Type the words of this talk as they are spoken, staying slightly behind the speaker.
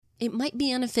It might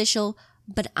be unofficial,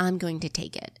 but I'm going to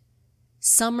take it.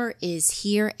 Summer is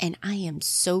here and I am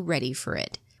so ready for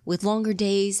it. With longer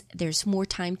days, there's more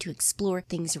time to explore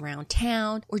things around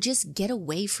town or just get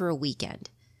away for a weekend.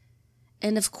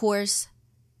 And of course,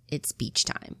 it's beach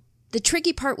time. The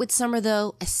tricky part with summer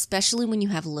though, especially when you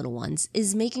have little ones,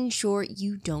 is making sure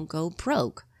you don't go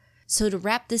broke. So to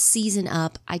wrap this season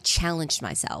up, I challenged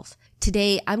myself.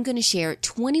 Today, I'm going to share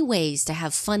 20 ways to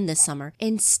have fun this summer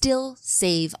and still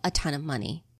save a ton of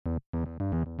money.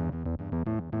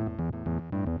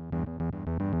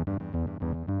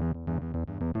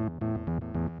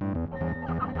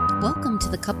 Welcome to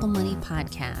the Couple Money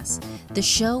Podcast, the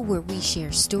show where we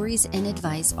share stories and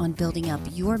advice on building up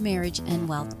your marriage and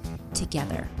wealth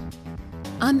together.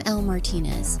 I'm Elle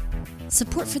Martinez.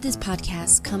 Support for this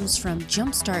podcast comes from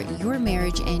Jumpstart Your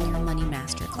Marriage and Your Money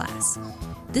Masterclass.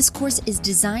 This course is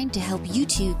designed to help you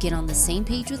two get on the same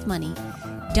page with money,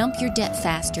 dump your debt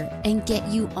faster, and get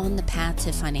you on the path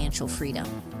to financial freedom.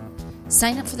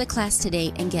 Sign up for the class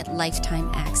today and get lifetime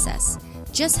access.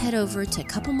 Just head over to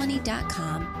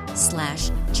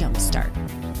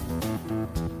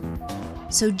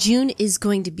couplemoney.com/jumpstart. So June is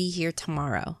going to be here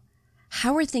tomorrow.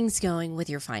 How are things going with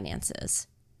your finances?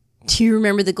 Do you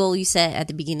remember the goal you set at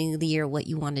the beginning of the year, what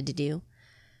you wanted to do?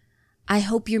 I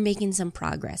hope you're making some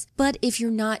progress, but if you're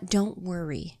not, don't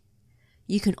worry.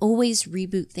 You can always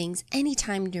reboot things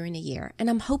anytime during a year,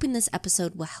 and I'm hoping this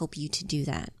episode will help you to do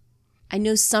that. I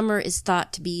know summer is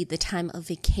thought to be the time of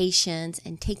vacations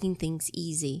and taking things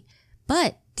easy,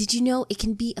 but did you know it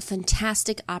can be a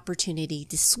fantastic opportunity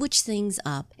to switch things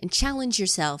up and challenge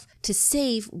yourself to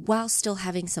save while still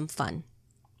having some fun?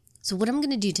 So what I'm going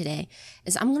to do today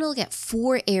is I'm going to look at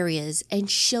 4 areas and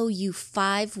show you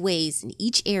 5 ways in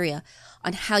each area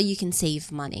on how you can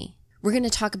save money. We're going to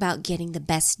talk about getting the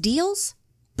best deals,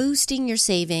 boosting your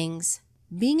savings,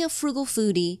 being a frugal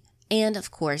foodie, and of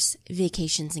course,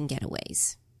 vacations and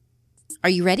getaways.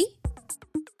 Are you ready?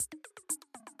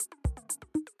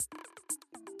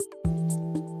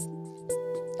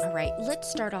 All right, let's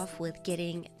start off with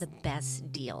getting the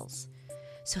best deals.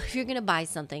 So if you're going to buy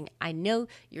something, I know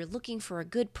you're looking for a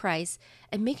good price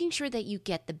and making sure that you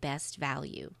get the best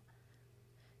value.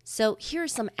 So here are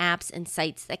some apps and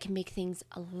sites that can make things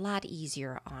a lot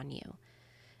easier on you.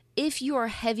 If you are a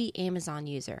heavy Amazon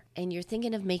user and you're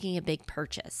thinking of making a big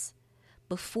purchase,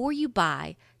 before you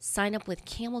buy, sign up with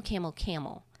Camel.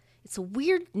 It's a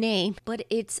weird name, but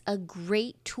it's a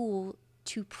great tool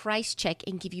to price check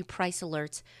and give you price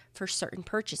alerts for certain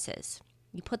purchases.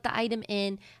 You put the item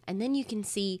in, and then you can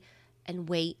see and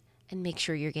wait and make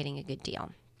sure you're getting a good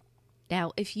deal.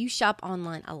 Now, if you shop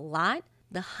online a lot,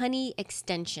 the Honey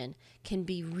extension can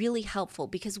be really helpful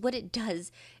because what it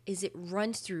does is it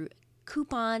runs through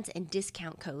coupons and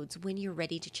discount codes when you're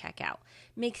ready to check out.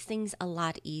 Makes things a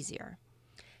lot easier.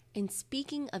 And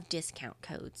speaking of discount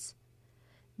codes,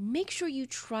 make sure you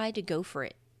try to go for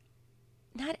it.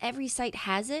 Not every site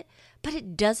has it, but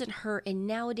it doesn't hurt, and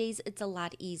nowadays it's a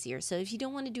lot easier. So if you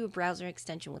don't want to do a browser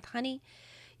extension with Honey,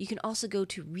 you can also go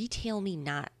to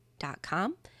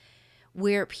retailmenot.com,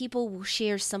 where people will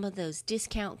share some of those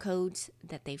discount codes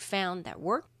that they found that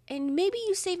work, and maybe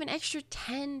you save an extra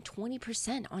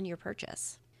 10-20% on your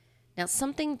purchase. Now,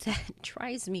 something that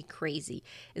drives me crazy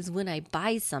is when I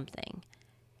buy something,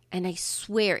 and I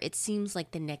swear it seems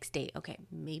like the next day, okay,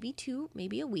 maybe 2,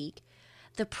 maybe a week,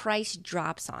 the price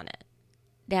drops on it.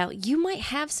 Now, you might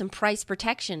have some price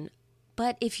protection,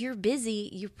 but if you're busy,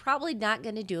 you're probably not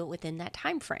going to do it within that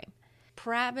time frame.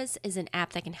 Parabus is an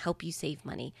app that can help you save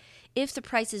money. If the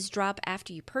prices drop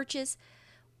after you purchase,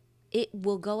 it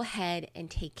will go ahead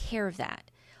and take care of that.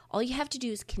 All you have to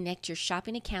do is connect your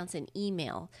shopping accounts and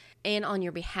email, and on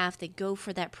your behalf, they go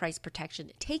for that price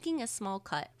protection, taking a small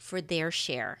cut for their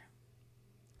share.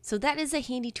 So that is a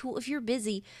handy tool if you're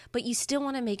busy, but you still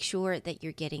want to make sure that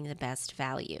you're getting the best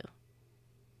value.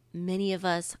 Many of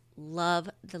us love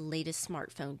the latest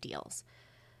smartphone deals.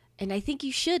 And I think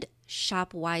you should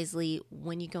shop wisely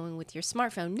when you're going with your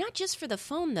smartphone, not just for the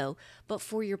phone though, but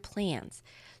for your plans.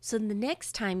 So the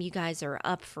next time you guys are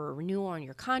up for a renewal on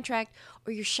your contract,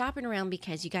 or you're shopping around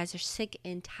because you guys are sick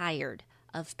and tired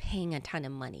of paying a ton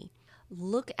of money,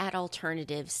 look at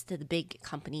alternatives to the big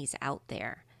companies out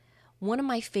there. One of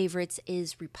my favorites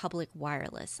is Republic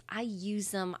Wireless. I use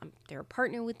them. They're a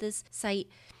partner with this site,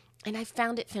 and I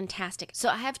found it fantastic. So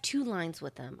I have 2 lines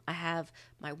with them. I have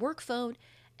my work phone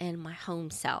and my home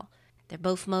cell. They're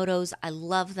both Motos. I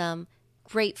love them.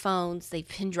 Great phones. They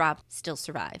pin drop, still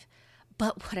survive.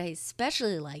 But what I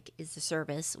especially like is the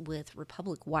service with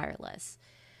Republic Wireless.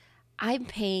 I'm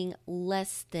paying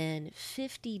less than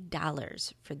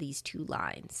 $50 for these 2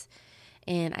 lines.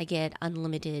 and I get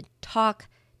unlimited talk,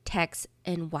 text,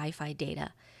 and Wi-Fi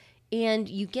data. And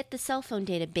you get the cell phone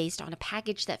data based on a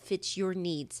package that fits your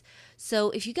needs. So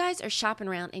if you guys are shopping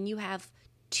around and you have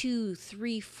 2,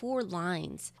 3, 4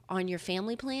 lines on your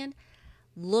family plan,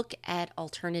 look at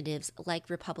alternatives like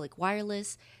Republic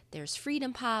Wireless. There's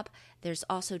Freedom Pop. There's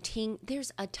also Ting.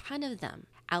 There's a ton of them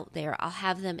out there. I'll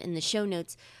have them in the show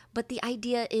notes. But the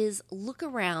idea is look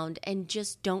around and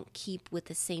just don't keep with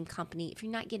the same company if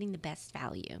you're not getting the best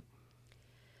value.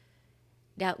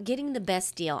 Now, getting the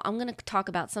best deal, I'm going to talk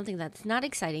about something that's not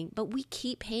exciting, but we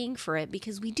keep paying for it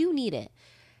because we do need it,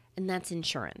 and that's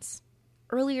insurance.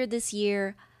 Earlier this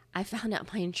year, I found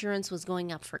out my insurance was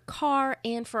going up for car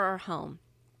and for our home.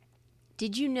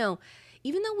 Did you know,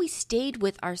 even though we stayed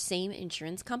with our same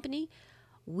insurance company,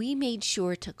 we made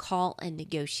sure to call and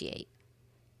negotiate.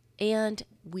 And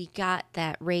we got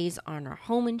that raise on our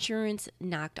home insurance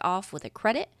knocked off with a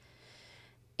credit.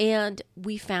 And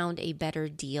we found a better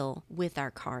deal with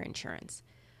our car insurance.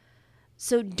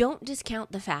 So don't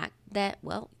discount the fact that,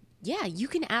 well, yeah, you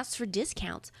can ask for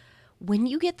discounts. When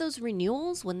you get those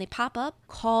renewals, when they pop up,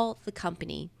 call the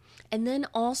company. And then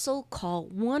also call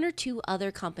 1 or 2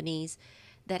 other companies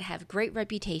that have great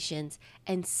reputations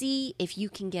and see if you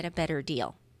can get a better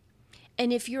deal.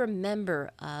 And if you're a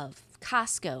member of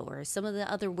Costco or some of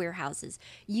the other warehouses,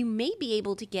 you may be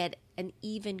able to get an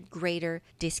even greater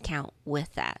discount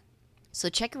with that. So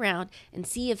check around and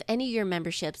see if any of your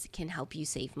memberships can help you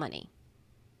save money.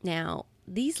 Now,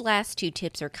 these last 2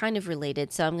 tips are kind of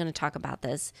related, so I'm going to talk about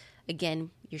this.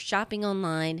 Again, you're shopping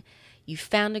online, you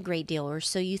found a great deal, or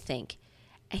so you think,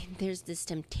 and there's this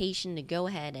temptation to go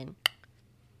ahead and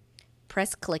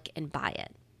press click and buy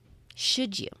it.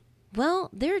 Should you? Well,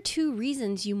 there are 2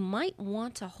 reasons you might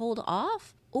want to hold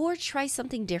off or try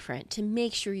something different to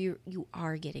make sure you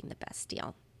are getting the best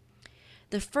deal.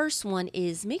 The first one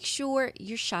is make sure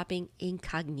you're shopping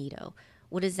incognito.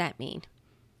 What does that mean?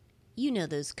 You know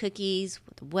those cookies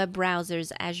with web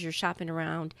browsers as you're shopping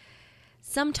around.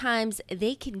 Sometimes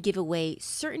they can give away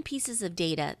certain pieces of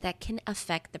data that can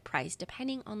affect the price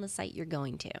depending on the site you're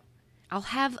going to. I'll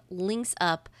have links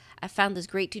up. I found this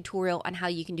great tutorial on how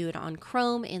you can do it on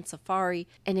Chrome and Safari,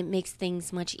 and it makes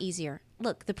things much easier.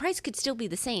 Look, the price could still be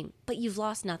the same, but you've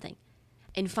lost nothing.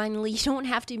 And finally, you don't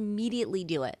have to immediately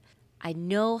do it. I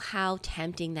know how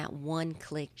tempting that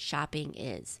one-click shopping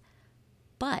is,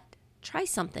 but try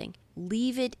something.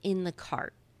 Leave it in the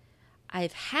cart.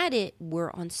 I've had it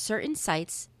where on certain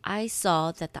sites, I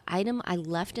saw that the item I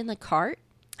left in the cart,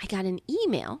 I got an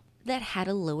email that had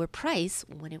a lower price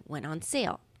when it went on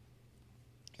sale.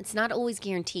 It's not always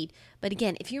guaranteed, but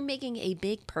again, if you're making a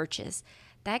big purchase,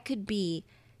 that could be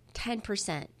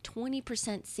 10%,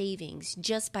 20% savings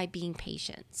just by being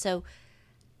patient. So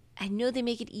I know they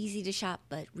make it easy to shop,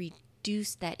 but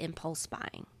reduce that impulse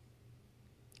buying.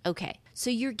 Okay, so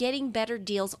you're getting better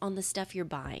deals on the stuff you're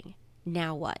buying.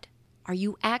 Now what? Are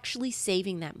you actually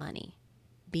saving that money?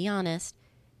 Be honest.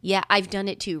 Yeah, I've done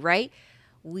it too, right?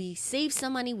 We save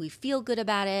some money, we feel good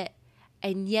about it,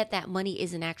 and yet that money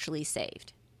isn't actually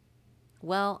saved.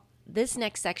 Well, this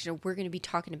next section, we're going to be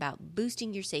talking about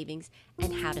boosting your savings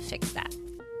and how to fix that.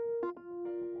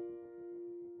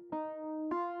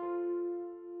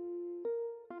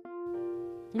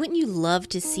 Wouldn't you love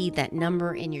to see that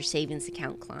number in your savings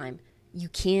account climb? You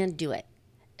can do it,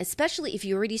 especially if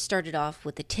you already started off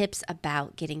with the tips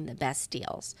about getting the best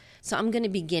deals. So I'm going to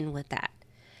begin with that.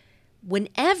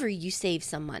 Whenever you save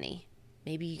some money,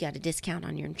 maybe you got a discount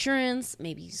on your insurance,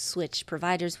 maybe you switch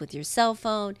providers with your cell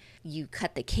phone, you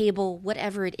cut the cable,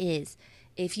 whatever it is.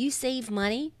 If you save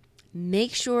money,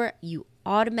 make sure you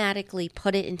automatically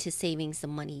put it into savings the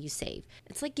money you save.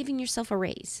 It's like giving yourself a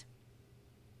raise.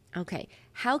 Okay,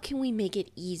 how can we make it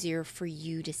easier for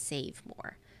you to save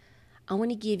more? I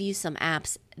want to give you some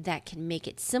apps that can make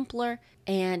it simpler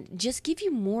and just give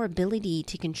you more ability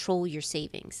to control your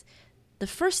savings. The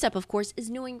first step, of course,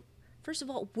 is knowing, first of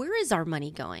all, where is our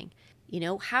money going?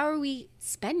 How are we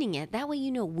spending it? That way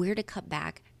you know where to cut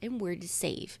back and where to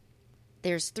save.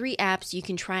 There's 3 apps you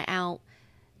can try out.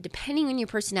 Depending on your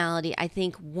personality, I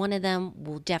think one of them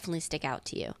will definitely stick out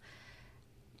to you.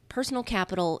 Personal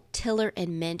Capital, Tiller,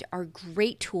 and Mint are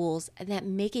great tools that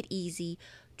make it easy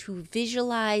to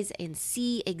visualize and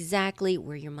see exactly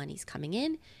where your money's coming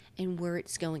in and where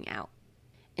it's going out.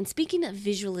 And speaking of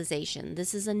visualization,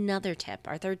 this is another tip.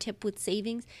 Our third tip with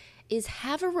savings is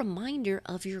have a reminder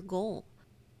of your goal.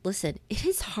 Listen, it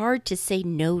is hard to say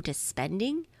no to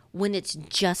spending when it's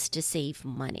just to save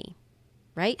money,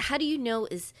 right? How do you know,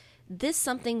 is this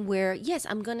something where, yes,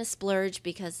 I'm going to splurge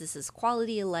because this is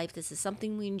quality of life, this is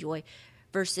something we enjoy,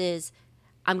 versus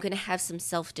I'm going to have some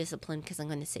self-discipline because I'm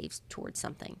going to save towards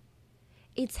something.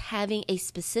 It's having a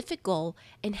specific goal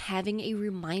and having a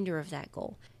reminder of that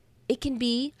goal. It can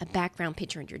be a background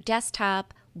picture on your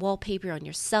desktop, wallpaper on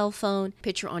your cell phone,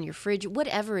 picture on your fridge,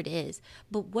 whatever it is.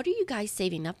 But what are you guys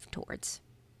saving up towards?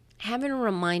 Having a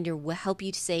reminder will help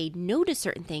you to say no to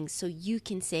certain things so you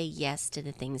can say yes to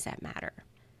the things that matter.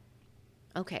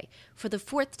 Okay, for the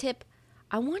fourth tip,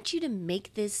 I want you to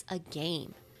make this a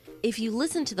game. If you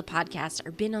listen to the podcast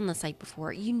or been on the site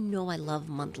before, you know I love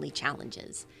monthly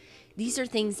challenges. These are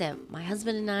things that my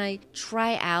husband and I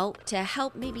try out to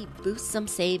help maybe boost some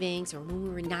savings, or when we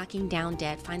were knocking down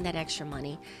debt, find that extra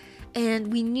money.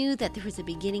 And we knew that there was a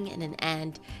beginning and an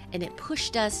end, and it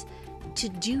pushed us to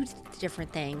do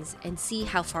different things and see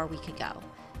how far we could go.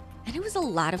 And it was a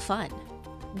lot of fun.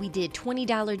 We did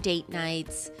 $20 date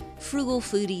nights, frugal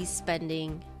foodie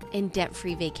spending, and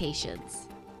debt-free vacations.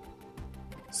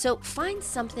 So find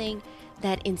something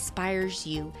that inspires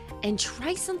you and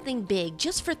try something big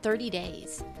just for 30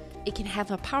 days. It can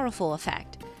have a powerful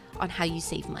effect on how you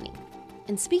save money.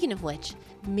 And speaking of which,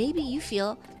 maybe you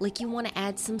feel like you want to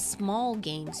add some small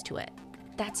games to it.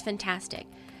 That's fantastic.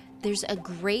 There's a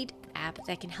great app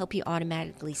that can help you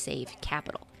automatically save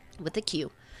capital with a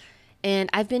Q. And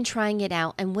I've been trying it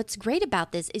out. And what's great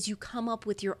about this is you come up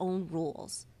with your own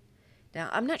rules. Now,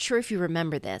 I'm not sure if you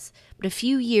remember this, but a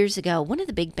few years ago, one of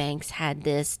the big banks had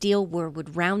this deal where it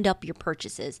would round up your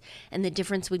purchases and the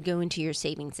difference would go into your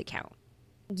savings account.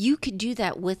 You could do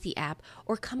that with the app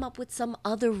or come up with some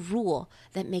other rule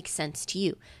that makes sense to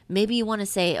you. Maybe you want to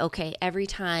say, okay, every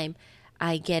time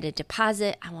I get a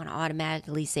deposit, I want to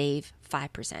automatically save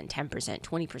 5%, 10%,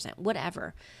 20%,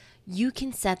 whatever. You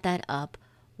can set that up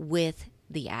with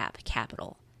the app,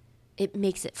 Capital. It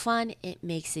makes it fun, it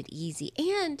makes it easy,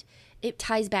 and it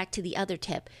ties back to the other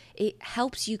tip. It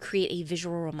helps you create a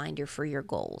visual reminder for your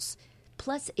goals.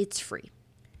 Plus, it's free.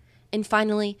 And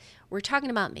finally, we're talking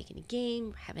about making a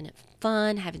game, having it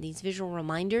fun, having these visual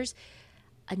reminders.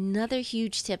 Another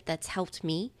huge tip that's helped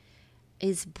me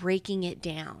is breaking it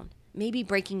down. Maybe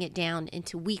breaking it down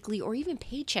into weekly or even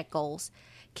paycheck goals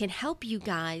can help you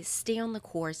guys stay on the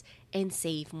course and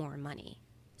save more money.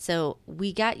 So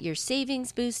we got your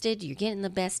savings boosted, you're getting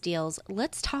the best deals.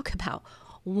 Let's talk about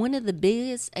one of the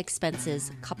biggest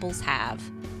expenses couples have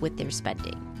with their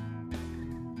spending.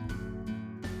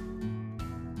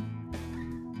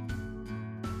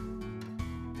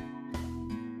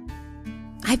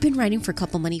 I've been writing for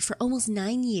Couple Money for almost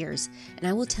 9 years, and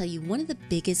I will tell you one of the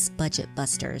biggest budget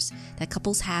busters that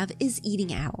couples have is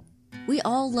eating out. We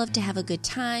all love to have a good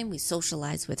time. We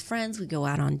socialize with friends. We go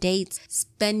out on dates.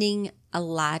 Spending a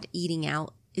lot eating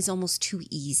out is almost too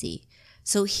easy.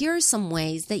 So here are some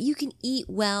ways that you can eat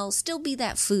well, still be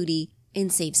that foodie,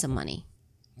 and save some money.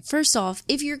 First off,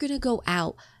 if you're going to go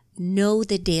out, know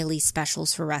the daily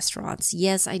specials for restaurants.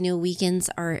 Yes, I know weekends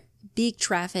are big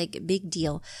traffic, big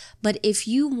deal. But if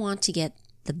you want to get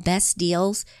the best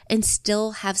deals and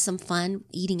still have some fun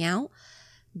eating out,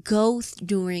 go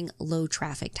during low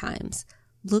traffic times.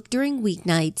 Look during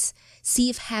weeknights, see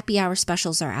if happy hour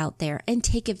specials are out there, and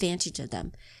take advantage of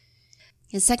them.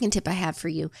 The second tip I have for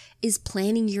you is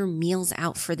planning your meals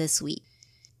out for this week.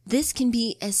 This can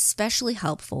be especially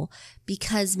helpful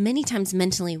because many times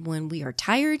mentally when we are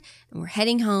tired and we're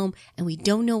heading home and we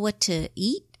don't know what to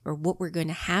eat or what we're going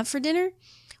to have for dinner,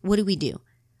 what do?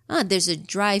 There's a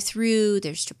drive-through,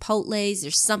 there's Chipotle's,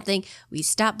 there's something. We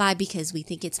stop by because we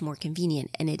think it's more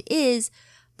convenient, and it is,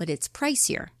 but it's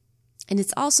pricier. And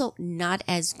it's also not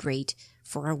as great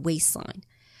for our waistline.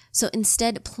 So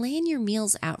instead, plan your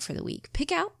meals out for the week. Pick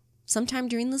out sometime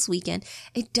during this weekend.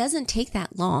 It doesn't take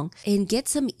that long, and get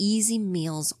some easy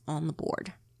meals on the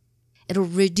board. It'll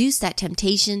reduce that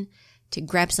temptation to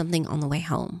grab something on the way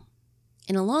home.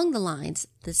 And along the lines,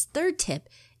 this third tip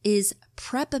is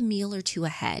prep a meal or two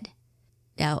ahead.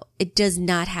 Now, it does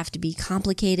not have to be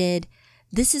complicated.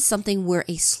 This is something where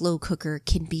a slow cooker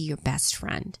can be your best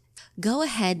friend. Go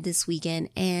ahead this weekend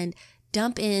and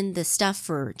dump in the stuff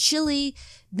for chili.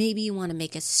 Maybe you want to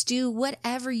make a stew,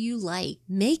 whatever you like.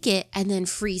 Make it and then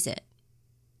freeze it.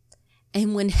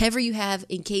 And whenever you have,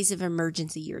 in case of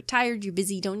emergency, you're tired, you're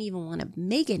busy, don't even want to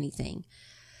make anything,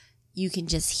 you can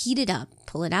just heat it up,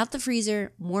 pull it out the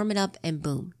freezer, warm it up, and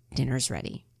boom, dinner's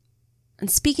ready. And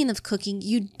speaking of cooking,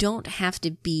 you don't have to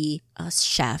be a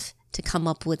chef to come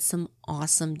up with some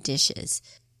awesome dishes.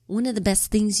 One of the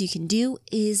best things you can do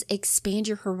is expand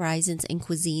your horizons and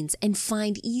cuisines and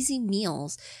find easy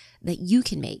meals that you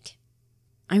can make.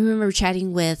 I remember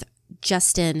chatting with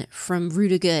Justin from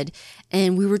Root of Good,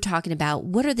 and we were talking about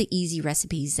what are the easy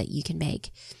recipes that you can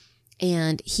make.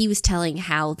 And he was telling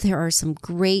how there are some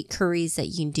great curries that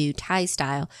you can do Thai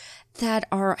style that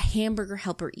are hamburger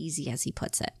helper easy, as he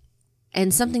puts it.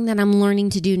 And something that I'm learning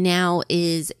to do now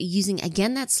is using,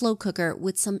 again, that slow cooker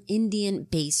with some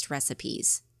Indian-based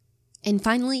recipes. And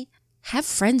finally, have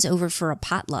friends over for a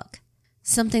potluck.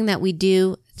 Something that we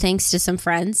do, thanks to some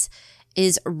friends,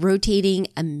 is rotating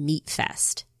a meat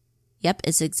fest. Yep,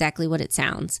 it's exactly what it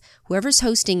sounds. Whoever's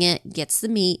hosting it gets the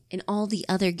meat, and all the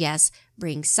other guests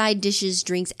bring side dishes,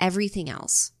 drinks, everything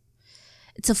else.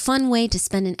 It's a fun way to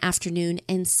spend an afternoon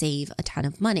and save a ton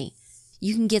of money.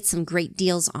 You can get some great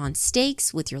deals on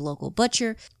steaks with your local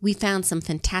butcher. We found some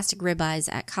fantastic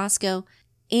ribeyes at Costco.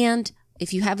 And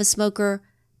if you have a smoker,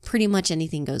 pretty much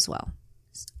anything goes well.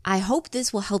 I hope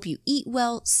this will help you eat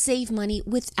well, save money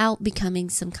without becoming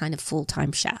some kind of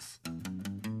full-time chef.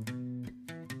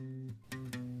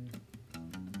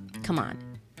 Come on.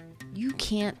 You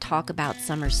can't talk about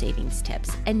summer savings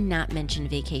tips and not mention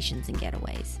vacations and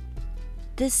getaways.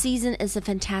 This season is a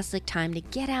fantastic time to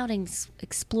get out and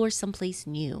explore someplace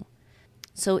new.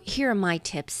 So here are my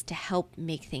tips to help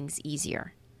make things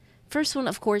easier. First one,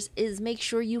 of course, is make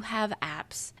sure you have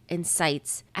apps and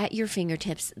sites at your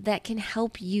fingertips that can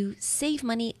help you save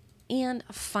money and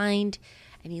find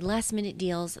any last-minute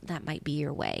deals that might be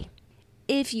your way.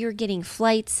 If you're getting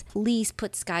flights, please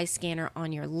put Skyscanner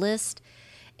on your list.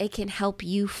 It can help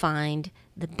you find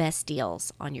the best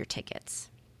deals on your tickets.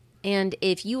 And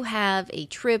if you have a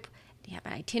trip, you have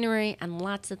an itinerary and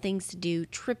lots of things to do,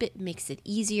 TripIt makes it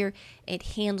easier. It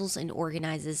handles and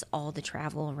organizes all the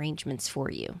travel arrangements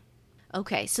for you.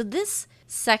 Okay, so this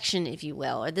section, if you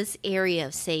will, or this area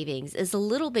of savings is a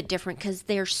little bit different because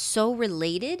they're so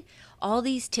related. All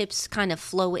these tips kind of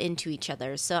flow into each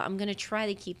other. So I'm going to try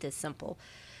to keep this simple.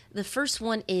 The first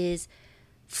one is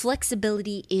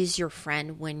flexibility is your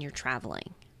friend when you're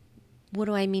traveling. What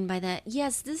do I mean by that?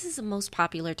 Yes, this is the most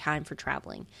popular time for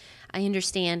traveling. I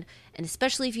understand, and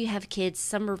especially if you have kids,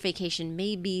 summer vacation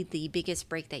may be the biggest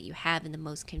break that you have and the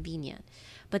most convenient.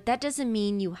 But that doesn't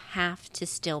mean you have to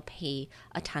still pay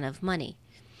a ton of money.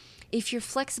 If you're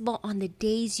flexible on the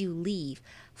days you leave,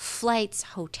 flights,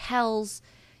 hotels,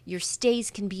 your stays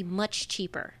can be much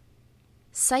cheaper.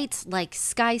 Sites like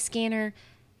Skyscanner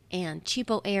and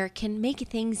CheapOair can make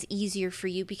things easier for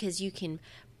you because you can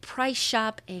price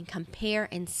shop and compare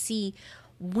and see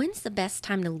when's the best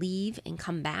time to leave and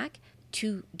come back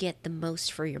to get the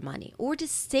most for your money or to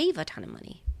save a ton of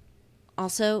money.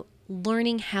 Also,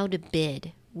 learning how to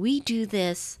bid. We do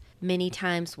this many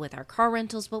times with our car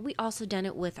rentals, but we also done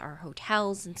it with our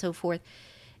hotels and so forth.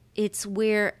 It's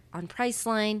where on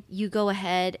Priceline, you go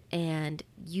ahead and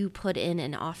you put in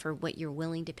an offer what you're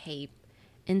willing to pay.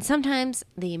 And sometimes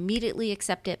they immediately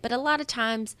accept it, but a lot of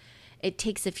times it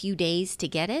takes a few days to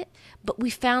get it. But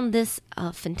we found this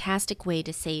a fantastic way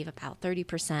to save about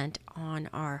 30% on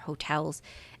our hotels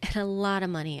and a lot of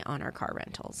money on our car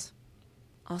rentals.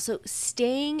 Also,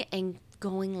 staying and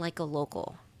going like a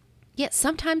local. Yet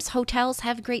sometimes hotels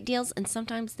have great deals and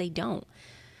sometimes they don't.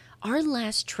 Our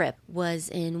last trip was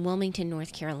in Wilmington,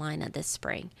 North Carolina this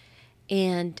spring.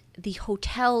 And the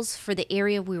hotels for the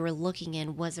area we were looking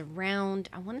in was around,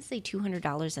 I want to say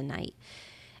 $200 a night.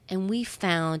 And we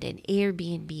found an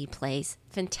Airbnb place,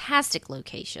 fantastic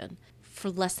location, for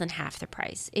less than half the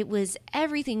price. It was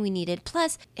everything we needed.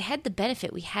 Plus, it had the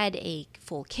benefit. We had a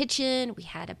full kitchen, we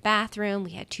had a bathroom,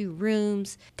 we had 2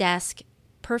 rooms, desk,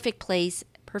 perfect place,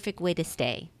 perfect way to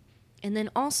stay. And then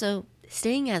also,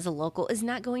 staying as a local is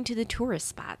not going to the tourist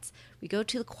spots. We go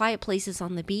to the quiet places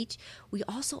on the beach. We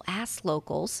also ask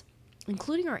locals,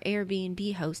 including our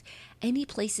Airbnb host, any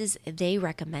places they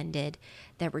recommended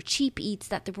that were cheap eats,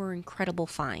 that there were incredible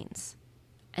finds.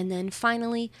 And then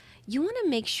finally, you want to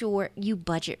make sure you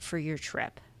budget for your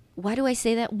trip. Why do I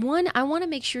say that? 1, I want to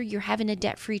make sure you're having a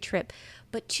debt-free trip.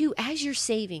 But 2, as you're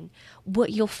saving,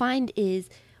 what you'll find is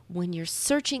when you're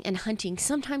searching and hunting,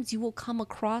 sometimes you will come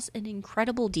across an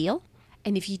incredible deal.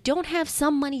 And if you don't have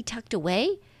some money tucked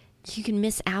away, you can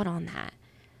miss out on that.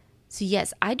 So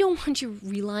yes, I don't want you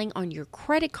relying on your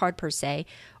credit card per se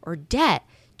or debt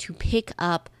to pick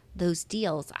up those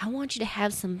deals. I want you to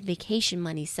have some vacation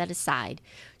money set aside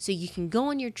so you can go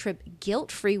on your trip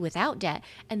guilt-free without debt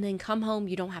and then come home.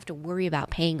 You don't have to worry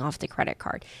about paying off the credit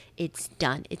card. It's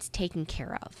done. It's taken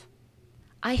care of.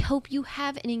 I hope you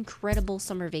have an incredible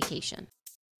summer vacation.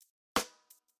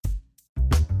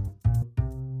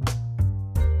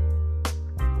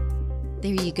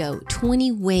 There you go,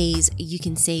 20 ways you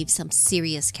can save some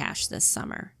serious cash this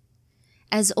summer.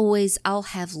 As always, I'll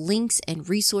have links and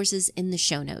resources in the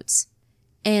show notes.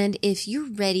 And if you're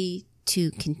ready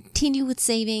to continue with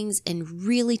savings and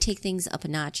really take things up a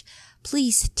notch,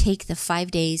 please take the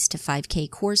 5 days to 5K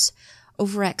course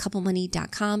over at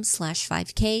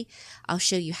couplemoney.com/5K. I'll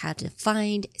show you how to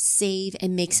find, save,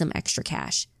 and make some extra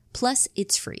cash. Plus,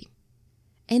 it's free.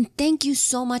 And thank you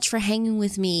so much for hanging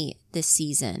with me this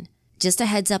season. Just a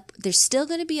heads up, there's still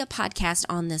going to be a podcast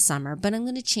on this summer, but I'm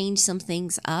going to change some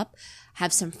things up,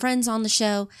 have some friends on the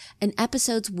show, and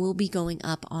episodes will be going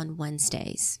up on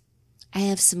Wednesdays. I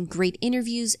have some great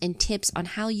interviews and tips on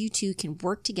how you two can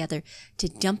work together to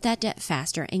dump that debt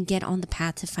faster and get on the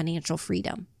path to financial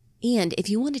freedom. And if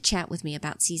you want to chat with me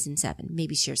about season 7,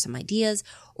 maybe share some ideas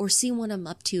or see what I'm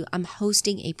up to, I'm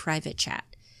hosting a private chat.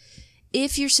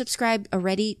 If you're subscribed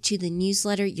already to the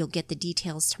newsletter, you'll get the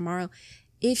details tomorrow.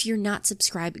 If you're not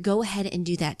subscribed, go ahead and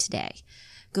do that today.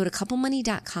 Go to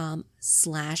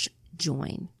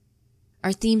couplemoney.com/join.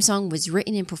 Our theme song was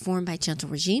written and performed by Gentle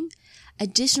Regime.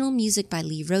 Additional music by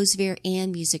Lee Rosevere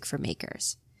and Music for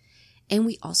Makers. And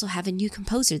we also have a new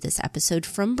composer this episode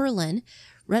from Berlin,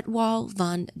 Retwal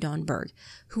von Donberg,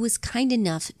 who was kind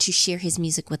enough to share his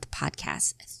music with the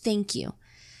podcast. Thank you.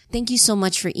 Thank you so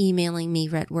much for emailing me,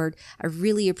 Retward. I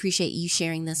really appreciate you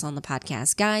sharing this on the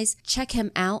podcast. Guys, check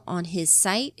him out on his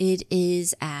site. It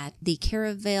is at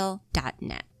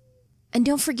thecaravel.net. And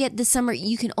don't forget, this summer,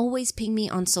 you can always ping me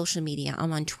on social media.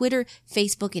 I'm on Twitter,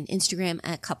 Facebook, and Instagram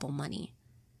at Couple Money.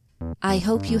 I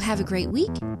hope you have a great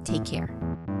week. Take care.